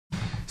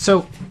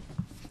So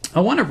I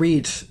want to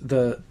read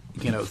the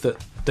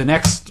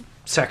next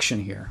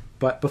section here.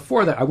 But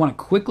before that, I want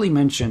to quickly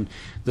mention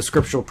the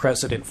scriptural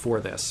precedent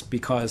for this,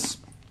 because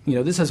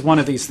this is one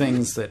of these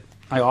things that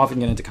I often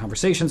get into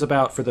conversations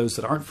about for those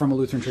that aren't from a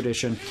Lutheran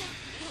tradition,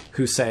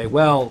 who say,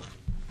 well,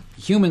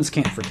 humans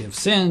can't forgive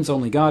sins,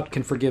 only God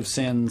can forgive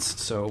sins.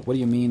 So what do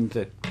you mean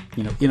that,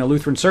 in a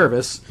Lutheran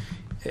service,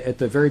 at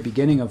the very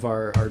beginning of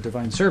our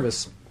divine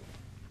service,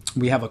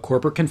 we have a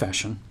corporate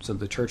confession. So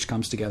the church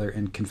comes together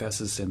and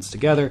confesses sins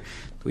together.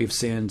 We've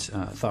sinned,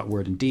 thought,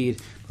 word, and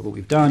deed, by what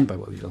we've done, by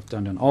what we've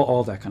done,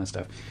 all that kind of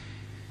stuff.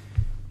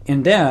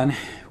 And then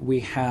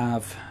we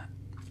have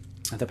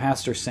the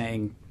pastor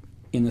saying,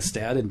 in the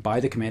stead, and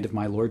by the command of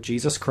my Lord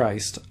Jesus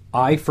Christ,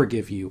 I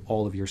forgive you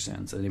all of your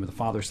sins. In the name of the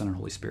Father, Son, and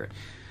Holy Spirit.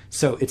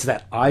 So it's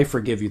that I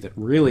forgive you that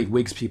really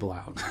wigs people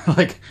out.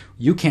 Like,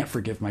 you can't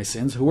forgive my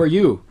sins. Who are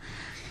you?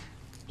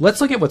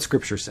 Let's look at what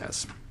Scripture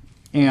says.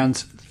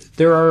 And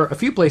there are a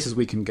few places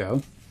we can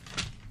go.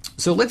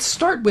 So let's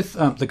start with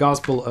the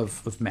Gospel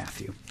of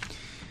Matthew.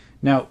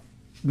 Now,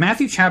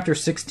 Matthew chapter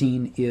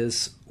 16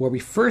 is where we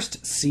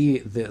first see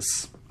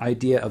this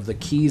idea of the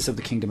keys of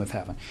the kingdom of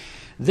heaven.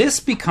 This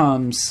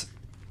becomes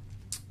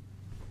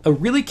a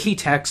really key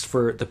text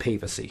for the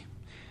papacy.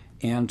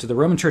 And the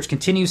Roman Church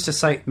continues to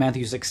cite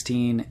Matthew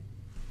 16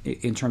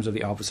 in terms of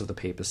the office of the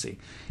papacy.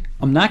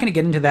 I'm not going to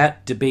get into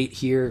that debate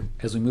here.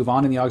 As we move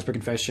on in the Augsburg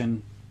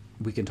Confession,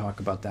 we can talk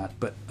about that,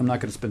 but I'm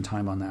not going to spend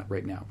time on that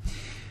right now.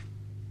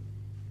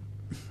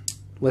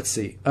 Let's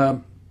see.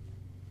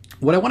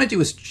 What I want to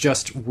do is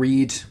just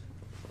read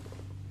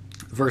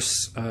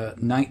verse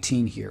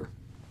 19 here.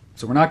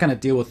 So we're not going to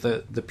deal with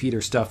the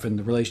Peter stuff and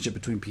the relationship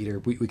between Peter.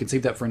 We can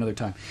save that for another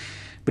time.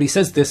 But he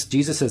says this,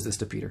 Jesus says this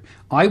to Peter,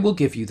 I will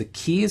give you the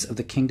keys of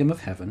the kingdom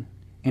of heaven,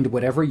 and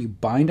whatever you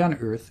bind on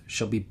earth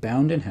shall be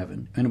bound in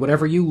heaven, and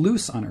whatever you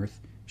loose on earth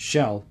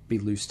shall be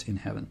loosed in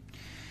heaven.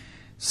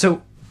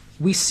 So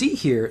we see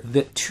here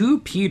that to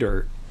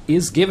Peter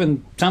is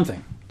given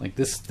something. Like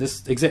this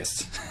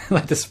exists.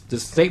 Like this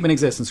statement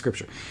exists in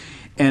Scripture.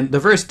 And the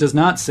verse does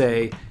not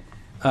say,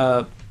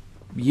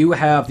 you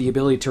have the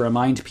ability to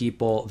remind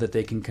people that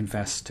they can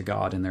confess to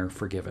God and they're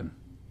forgiven.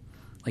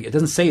 Like, it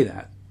doesn't say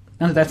that.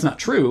 Not that that's not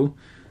true,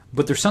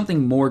 but there's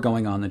something more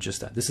going on than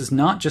just that. This is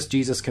not just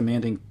Jesus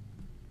commanding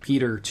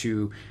Peter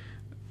to,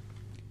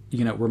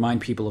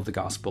 remind people of the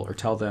gospel or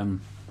tell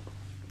them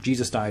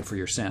Jesus died for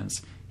your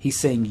sins. He's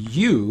saying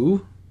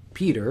you,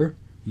 Peter,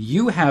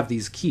 you have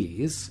these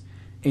keys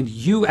and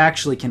you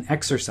actually can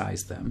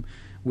exercise them,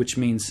 which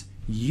means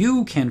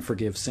you can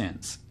forgive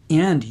sins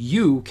and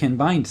you can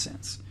bind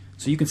sins.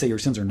 So you can say your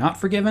sins are not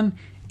forgiven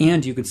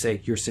and you can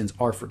say your sins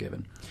are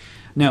forgiven.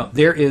 Now,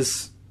 there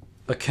is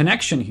a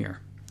connection here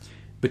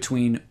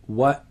between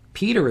what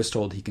Peter is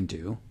told he can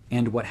do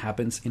and what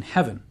happens in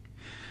heaven.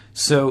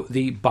 So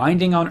the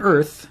binding on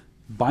earth,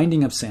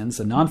 binding of sins,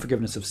 the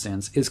non-forgiveness of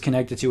sins, is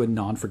connected to a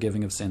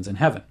non-forgiving of sins in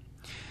heaven.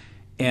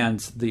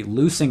 And the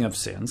loosing of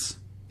sins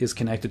is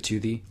connected to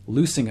the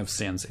loosing of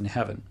sins in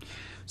heaven.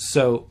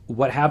 So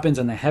what happens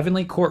in the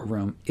heavenly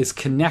courtroom is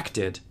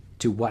connected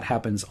to what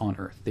happens on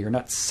earth. They are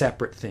not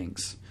separate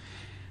things.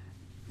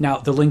 Now,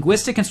 the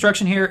linguistic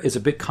construction here is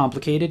a bit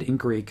complicated in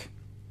Greek.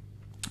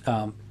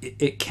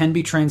 It can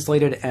be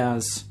translated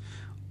as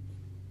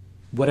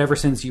whatever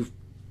sins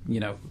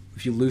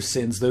if you lose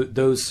sins,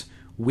 those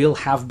will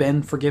have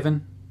been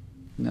forgiven.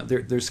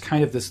 There's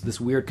kind of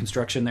this weird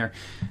construction there.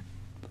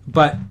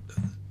 But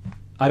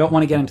I don't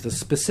want to get into the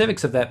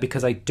specifics of that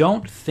because I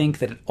don't think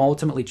that it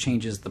ultimately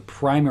changes the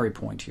primary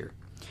point here.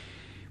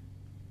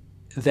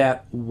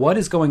 That what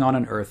is going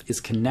on earth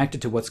is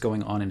connected to what's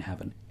going on in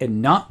heaven.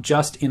 And not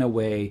just in a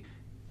way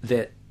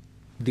that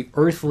the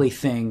earthly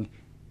thing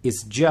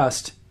is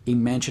just a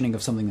mentioning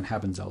of something that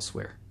happens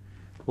elsewhere.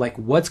 Like,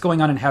 what's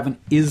going on in heaven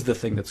is the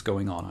thing that's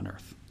going on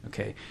earth.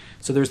 Okay?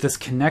 So there's this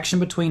connection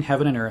between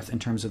heaven and earth in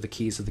terms of the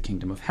keys of the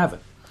kingdom of heaven.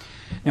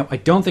 Now, I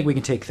don't think we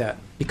can take that,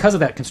 because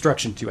of that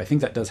construction too, I think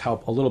that does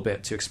help a little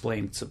bit to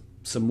explain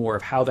some more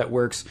of how that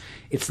works.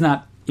 It's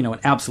not, an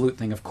absolute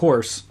thing. Of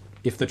course,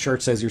 if the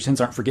church says your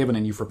sins aren't forgiven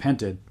and you've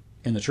repented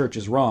and the church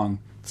is wrong,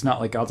 it's not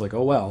like God's like,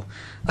 oh, well,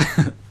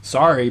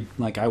 sorry,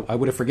 like I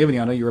would have forgiven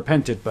you. I know you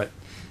repented, but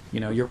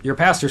your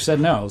pastor said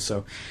no.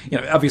 So,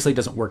 obviously it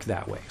doesn't work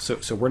that way.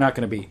 So we're not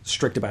going to be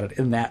strict about it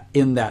in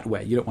that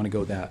way. You don't want to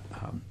go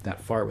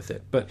that far with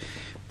it. But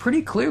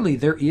pretty clearly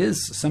there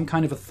is some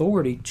kind of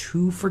authority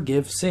to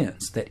forgive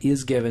sins that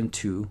is given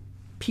to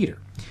Peter.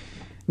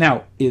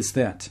 Now, is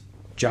that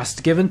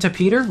just given to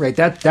Peter? Right?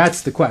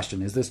 That's the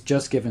question. Is this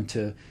just given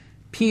to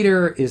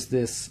Peter? Is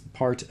this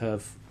part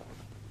of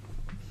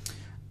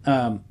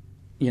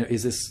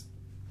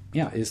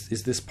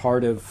is this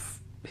part of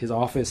his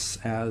office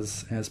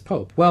as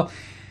Pope? Well,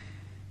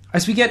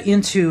 as we get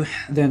into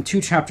then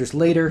 2 chapters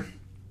later,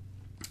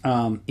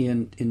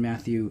 in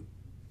Matthew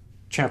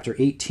chapter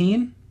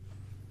 18,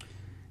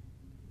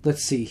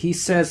 let's see, he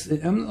says,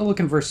 I'm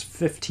looking verse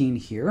 15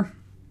 here.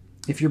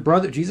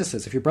 Jesus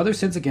says, if your brother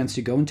sins against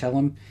you, go and tell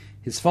him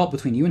his fault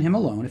between you and him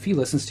alone. If he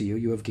listens to you,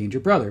 you have gained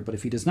your brother. But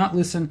if he does not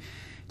listen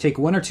Take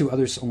 1 or 2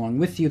 others along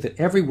with you, that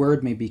every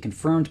word may be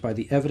confirmed by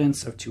the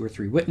evidence of 2 or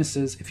 3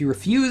 witnesses. If he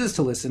refuses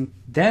to listen,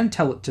 then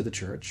tell it to the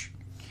church.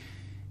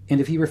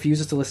 And if he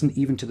refuses to listen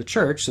even to the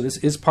church, so this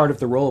is part of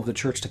the role of the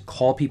church to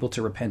call people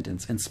to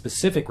repentance and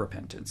specific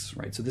repentance,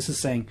 right? So this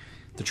is saying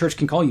the church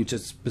can call you to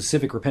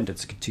specific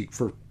repentance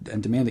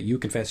and demand that you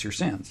confess your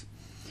sins.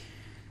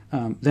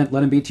 Then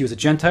let him be to you as a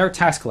Gentile or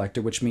tax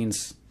collector, which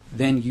means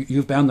then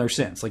you've bound their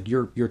sins. Like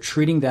you're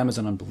treating them as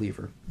an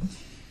unbeliever.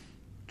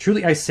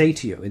 Truly I say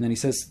to you, and then he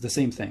says the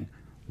same thing,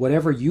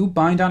 whatever you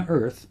bind on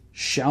earth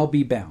shall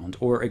be bound,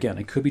 or again,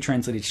 it could be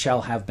translated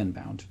shall have been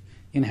bound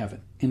in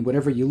heaven. And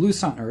whatever you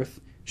loose on earth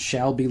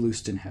shall be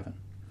loosed in heaven.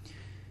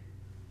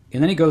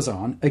 And then he goes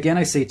on, again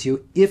I say to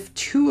you, if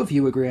 2 of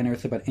you agree on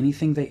earth about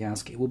anything they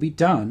ask, it will be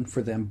done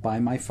for them by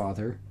my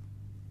Father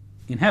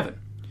in heaven.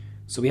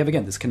 So we have,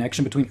 again, this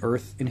connection between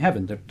earth and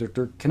heaven.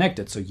 They're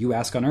connected. So you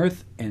ask on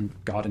earth, and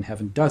God in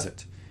heaven does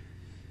it.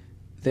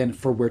 Then,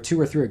 for where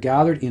 2 or 3 are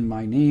gathered in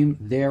my name,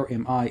 there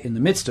am I in the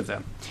midst of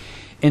them.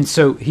 And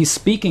so he's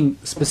speaking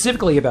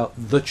specifically about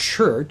the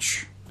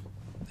church.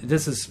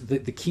 This is the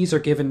keys are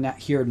given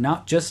here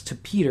not just to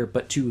Peter,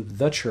 but to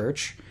the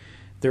church.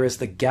 There is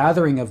the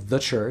gathering of the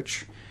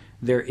church.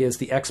 There is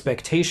the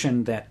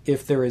expectation that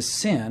if there is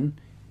sin,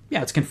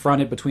 yeah, it's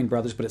confronted between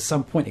brothers, but at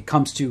some point it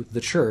comes to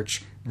the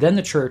church. Then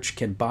the church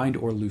can bind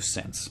or loose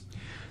sins.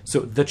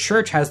 So the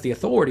church has the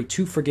authority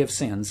to forgive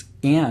sins,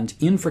 and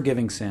in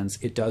forgiving sins,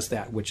 it does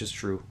that which is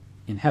true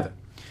in heaven.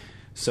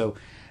 So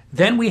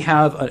then we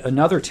have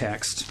another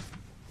text.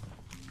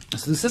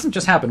 So this doesn't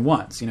just happen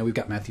once. We've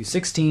got Matthew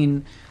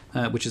 16,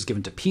 which is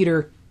given to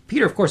Peter.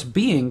 Peter, of course,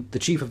 being the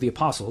chief of the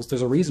apostles,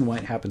 there's a reason why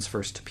it happens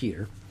first to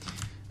Peter.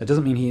 That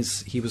doesn't mean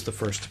he was the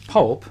first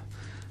pope,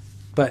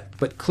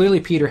 but clearly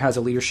Peter has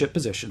a leadership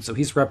position, so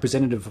he's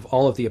representative of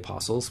all of the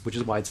apostles, which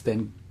is why it's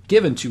then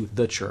given to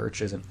the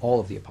church, as in all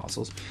of the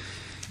apostles.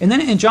 And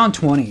then in John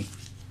 20,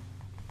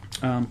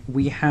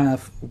 we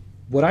have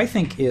what I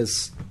think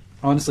is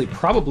honestly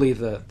probably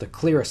the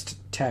clearest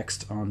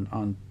text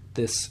on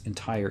this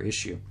entire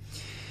issue.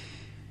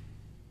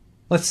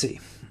 Let's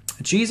see.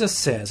 Jesus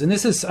says, and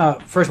this is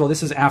first of all,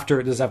 this is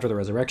after the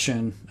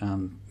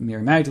resurrection.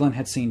 Mary Magdalene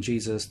had seen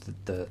Jesus.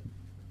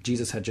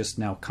 Jesus had just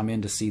now come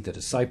in to see the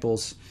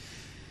disciples,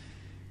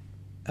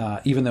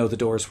 even though the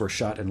doors were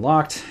shut and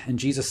locked. And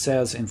Jesus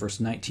says in verse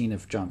 19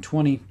 of John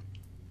 20,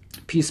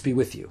 "Peace be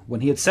with you."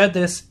 When he had said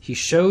this, he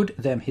showed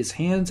them his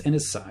hands and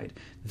his side.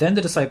 Then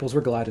the disciples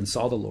were glad and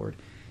saw the Lord.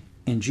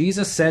 And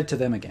Jesus said to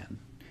them again,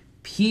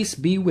 "Peace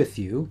be with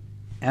you.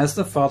 As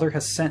the Father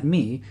has sent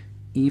me,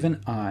 even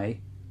I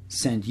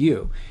send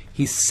you."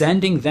 He's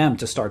sending them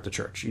to start the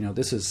church.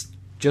 This is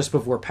just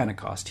before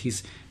Pentecost.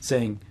 He's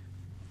saying,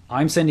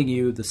 I'm sending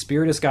you. The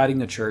Spirit is guiding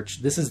the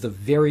church. This is the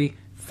very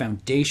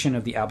foundation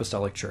of the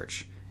apostolic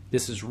church.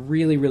 This is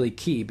really, really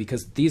key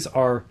because these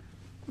are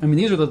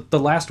the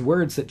last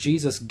words that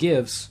Jesus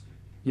gives,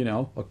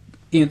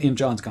 in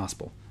John's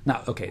gospel.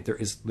 Now, okay, there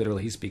is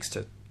literally, he speaks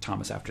to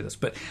Thomas after this,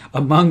 but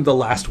among the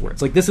last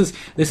words, like this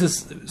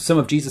is some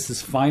of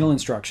Jesus's final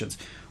instructions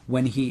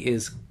when he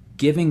is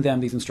giving them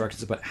these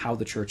instructions about how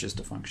the church is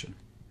to function.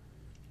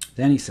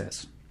 Then he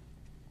says,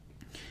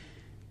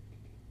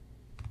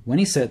 when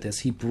he said this,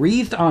 he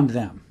breathed on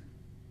them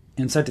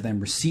and said to them,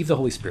 "Receive the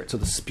Holy Spirit." So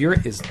the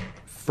Spirit is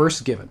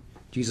first given.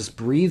 Jesus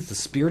breathed, the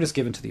Spirit is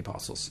given to the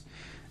apostles.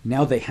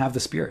 Now they have the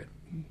Spirit.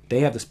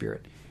 They have the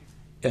Spirit.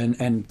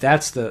 And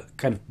that's the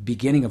kind of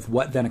beginning of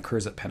what then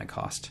occurs at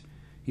Pentecost.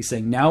 He's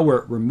saying now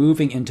we're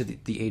moving into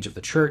the age of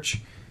the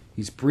church.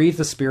 He's breathed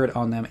the Spirit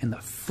on them, and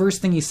the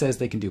first thing he says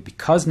they can do,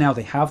 because now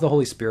they have the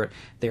Holy Spirit,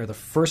 they are the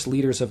first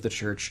leaders of the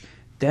church.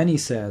 Then he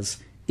says,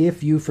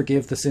 if you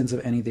forgive the sins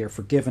of any, they are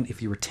forgiven.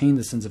 If you retain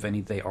the sins of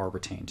any, they are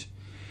retained.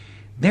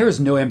 There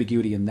is no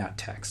ambiguity in that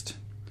text.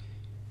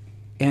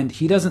 And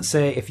he doesn't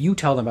say, if you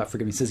tell them about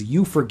forgiving, he says,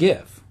 you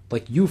forgive.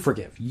 Like you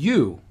forgive.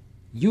 You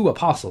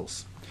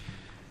apostles.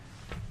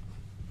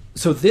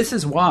 So this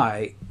is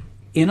why,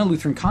 in a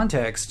Lutheran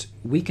context,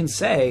 we can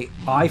say,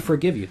 I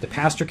forgive you. The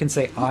pastor can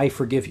say, I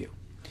forgive you.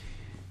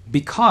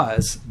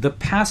 Because the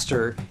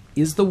pastor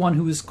is the one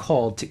who is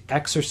called to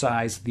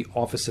exercise the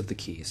office of the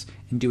keys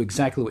and do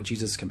exactly what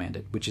Jesus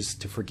commanded, which is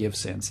to forgive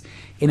sins.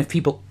 And if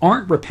people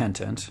aren't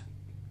repentant,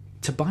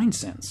 to bind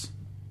sins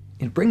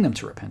and bring them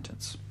to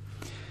repentance.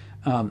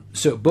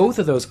 So both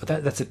of those,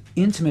 that's an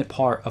intimate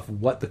part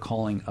of what the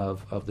calling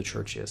of the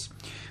church is.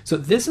 So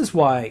this is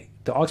why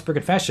the Augsburg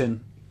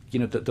Confession,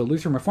 the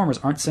Lutheran reformers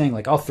aren't saying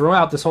like, I'll throw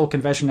out this whole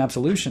confession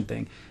absolution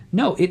thing.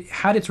 No, it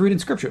had its root in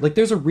Scripture. Like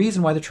there's a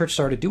reason why the church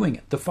started doing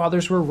it. The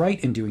fathers were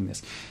right in doing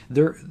this.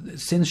 Their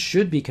sins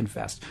should be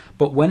confessed.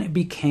 But when it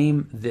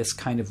became this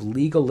kind of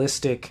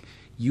legalistic,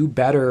 you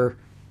better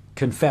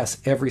confess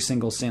every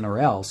single sin or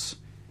else,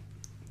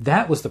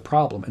 that was the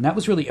problem. And that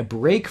was really a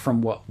break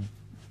from what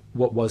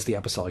was the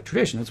apostolic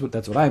tradition.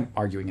 That's what I'm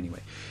arguing anyway.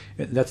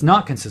 That's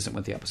not consistent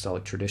with the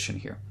apostolic tradition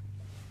here.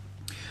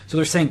 So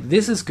they're saying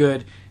this is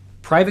good.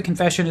 Private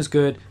confession is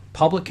good.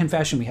 Public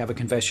confession, we have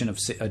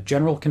a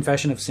general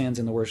confession of sins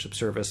in the worship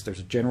service.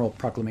 There's a general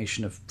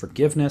proclamation of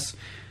forgiveness.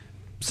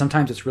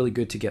 Sometimes it's really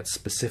good to get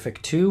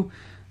specific too,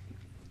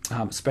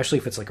 especially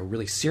if it's like a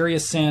really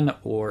serious sin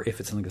or if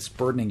it's something that's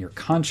burdening your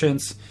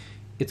conscience.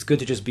 It's good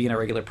to just be in a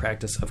regular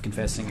practice of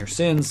confessing your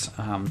sins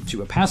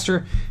to a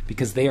pastor,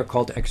 because they are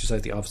called to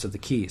exercise the office of the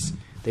keys.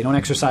 They don't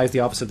exercise the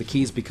office of the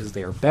keys because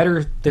they are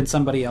better than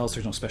somebody else.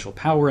 There's no special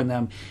power in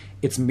them.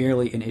 It's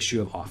merely an issue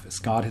of office.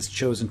 God has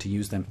chosen to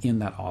use them in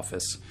that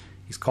office.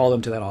 He's called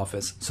them to that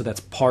office, so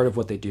that's part of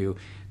what they do.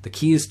 The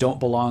keys don't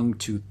belong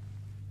to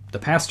the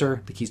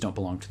pastor. The keys don't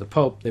belong to the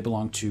Pope. They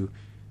belong to,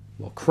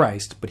 well,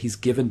 Christ, but he's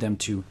given them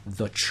to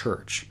the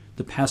church.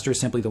 The pastor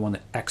is simply the one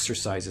that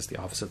exercises the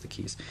office of the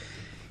keys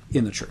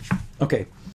in the church. Okay,